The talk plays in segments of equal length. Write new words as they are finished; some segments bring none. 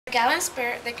Gallant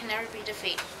spirit that can never be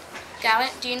defeated.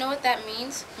 Gallant, do you know what that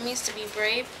means? It means to be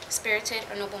brave, spirited,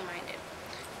 or noble-minded.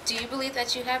 Do you believe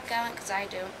that you have gallant? Because I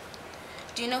do.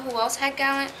 Do you know who else had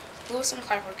gallant? Lewis and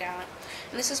Clark were gallant,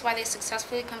 and this is why they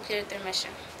successfully completed their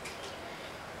mission.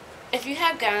 If you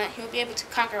have gallant, you will be able to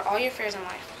conquer all your fears in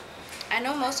life. I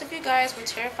know most of you guys were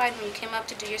terrified when you came up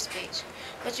to do your speech,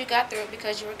 but you got through it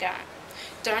because you were gallant.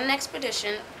 During the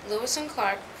expedition, Lewis and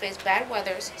Clark faced bad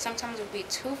weathers. Sometimes it would be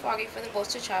too foggy for the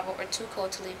boats to travel or too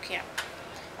cold to leave camp.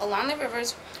 Along the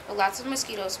rivers were lots of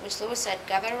mosquitoes, which Lewis said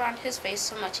gathered around his face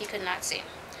so much he could not see.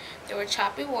 There were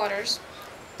choppy waters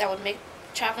that would make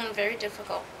traveling very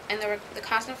difficult, and there were the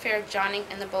constant fear of drowning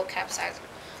and the boat capsizing.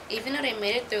 Even though they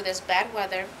made it through this bad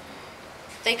weather,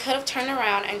 they could have turned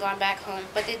around and gone back home,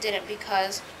 but they didn't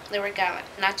because they were gallant.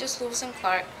 Not just Lewis and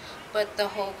Clark, but the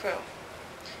whole crew.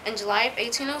 In July of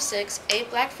 1806, 8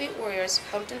 Blackfeet warriors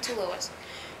bumped into Lewis.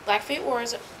 Blackfeet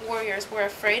warriors were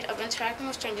afraid of interacting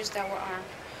with strangers that were armed,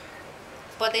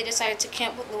 but they decided to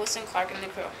camp with Lewis and Clark and the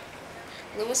crew.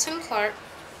 Lewis and Clark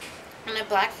and the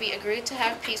Blackfeet agreed to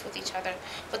have peace with each other,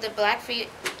 but the Blackfeet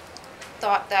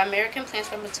thought the American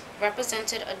plans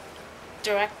represented a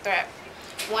direct threat.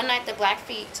 One night, the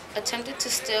Blackfeet attempted to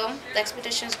steal the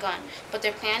expedition's gun, but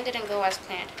their plan didn't go as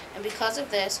planned, and because of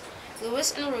this,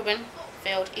 Lewis and Reuben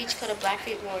failed, each killed a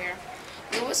Blackfeet warrior.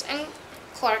 Lewis and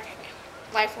Clark's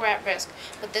life were at risk,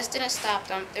 but this didn't stop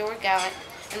them. They were gallant,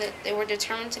 and they were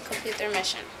determined to complete their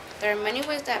mission. There are many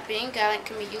ways that being gallant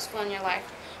can be useful in your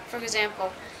life. For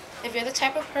example, if you're the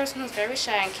type of person who's very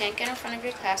shy and can't get in front of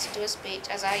your class to do a speech,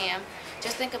 as I am,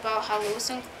 just think about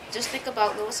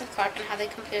Lewis and Clark and how they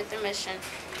completed their mission.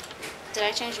 Did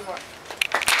I change your work?